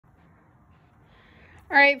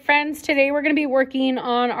All right, friends, today we're going to be working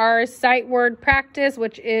on our sight word practice,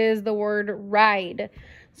 which is the word ride.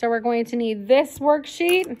 So we're going to need this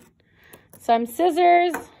worksheet, some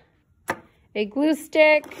scissors, a glue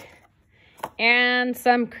stick, and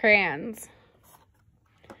some crayons.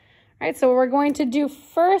 All right, so what we're going to do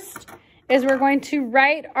first is we're going to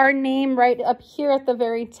write our name right up here at the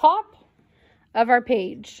very top of our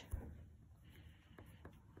page.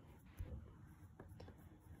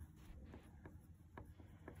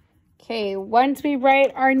 Okay, once we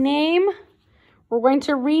write our name, we're going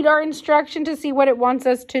to read our instruction to see what it wants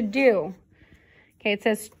us to do. Okay, it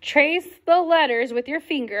says trace the letters with your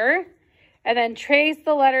finger and then trace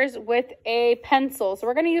the letters with a pencil. So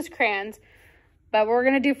we're going to use crayons, but what we're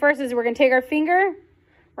going to do first is we're going to take our finger,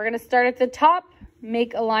 we're going to start at the top,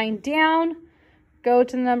 make a line down, go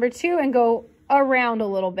to the number 2 and go around a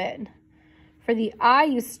little bit. For the I,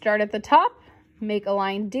 you start at the top, make a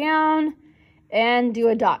line down, and do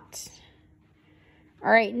a dot. All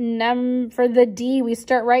right, for the D, we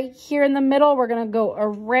start right here in the middle. We're going to go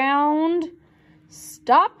around,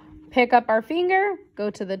 stop, pick up our finger, go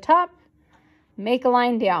to the top, make a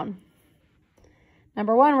line down.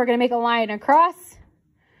 Number 1, we're going to make a line across.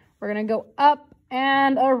 We're going to go up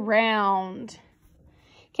and around.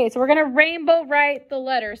 Okay, so we're going to rainbow write the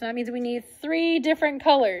letters. So that means we need 3 different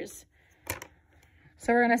colors.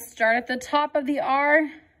 So we're going to start at the top of the R,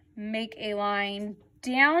 make a line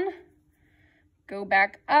down, go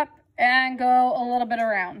back up, and go a little bit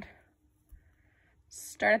around.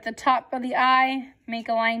 Start at the top of the I, make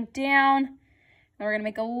a line down, and we're going to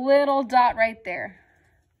make a little dot right there.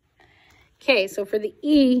 Okay, so for the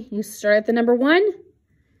E, you start at the number 1.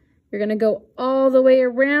 You're going to go all the way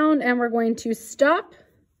around, and we're going to stop,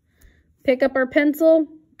 pick up our pencil,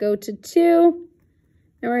 go to 2,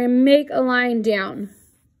 and we're going to make a line down.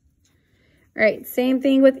 All right, same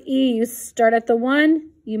thing with E. You start at the 1,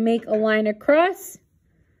 you make a line across.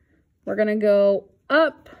 We're going to go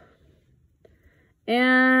up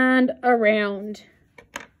and around.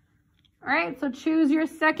 All right, so choose your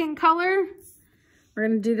second color. We're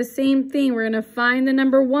going to do the same thing. We're going to find the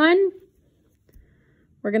number 1.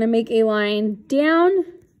 We're going to make a line down,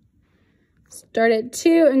 start at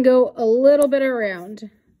 2, and go a little bit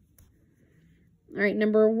around. All right,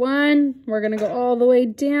 number 1, we're going to go all the way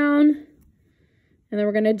down. And then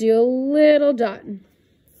we're going to do a little dot.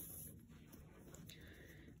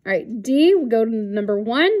 All right, D, we'll go to number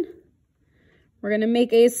 1. We're going to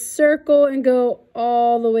make a circle and go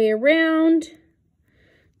all the way around.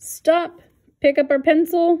 Stop, pick up our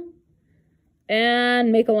pencil,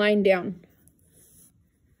 and make a line down.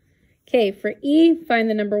 Okay, for E, find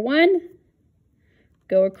the number 1.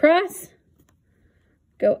 Go across,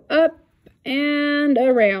 go up, and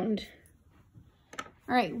around.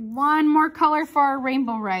 All right, one more color for our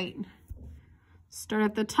rainbow write. Start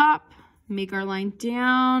at the top, make our line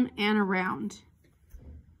down and around.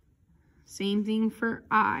 Same thing for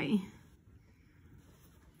I.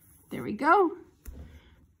 There we go.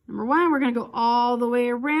 Number 1, we're gonna go all the way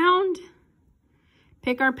around.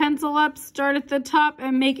 Pick our pencil up, start at the top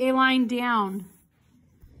and make a line down.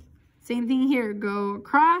 Same thing here, go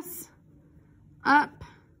across, up,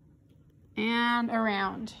 and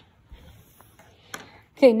around.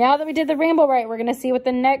 Okay, now that we did the rainbow write, we're going to see what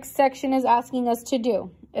the next section is asking us to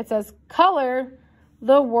do. It says, color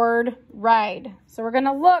the word ride. So we're going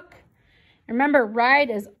to look. Remember,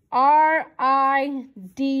 ride is R-I-D-E.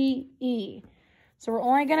 So we're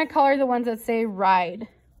only going to color the ones that say ride.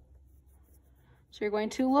 So you're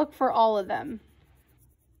going to look for all of them.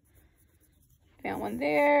 Found one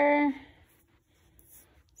there.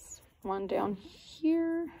 One down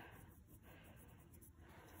here.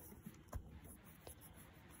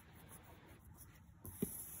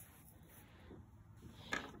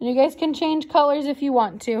 And you guys can change colors if you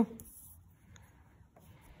want to.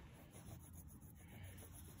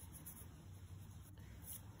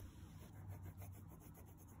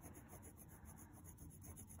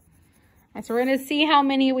 And so we're going to see how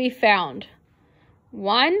many we found.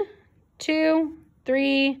 1, 2,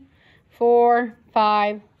 3, 4,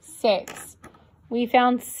 5, 6. We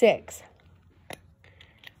found 6.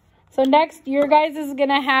 So next, your guys is going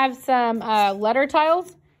to have some letter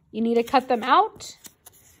tiles. You need to cut them out.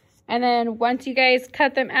 And then once you guys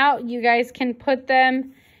cut them out, you guys can put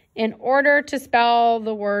them in order to spell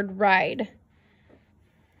the word ride.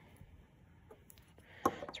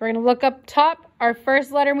 So we're going to look up top. Our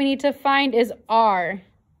first letter we need to find is R.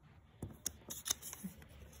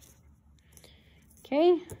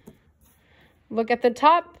 Okay. Look at the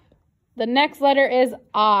top. The next letter is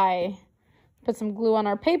I. Put some glue on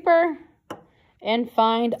our paper and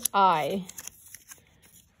find I.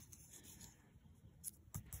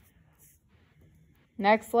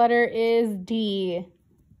 Next letter is D.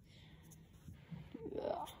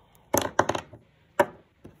 All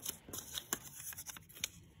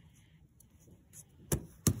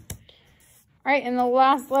right, and the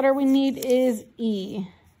last letter we need is E.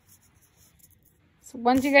 So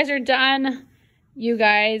once you guys are done, you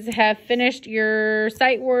guys have finished your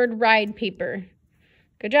sight word ride paper.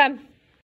 Good job.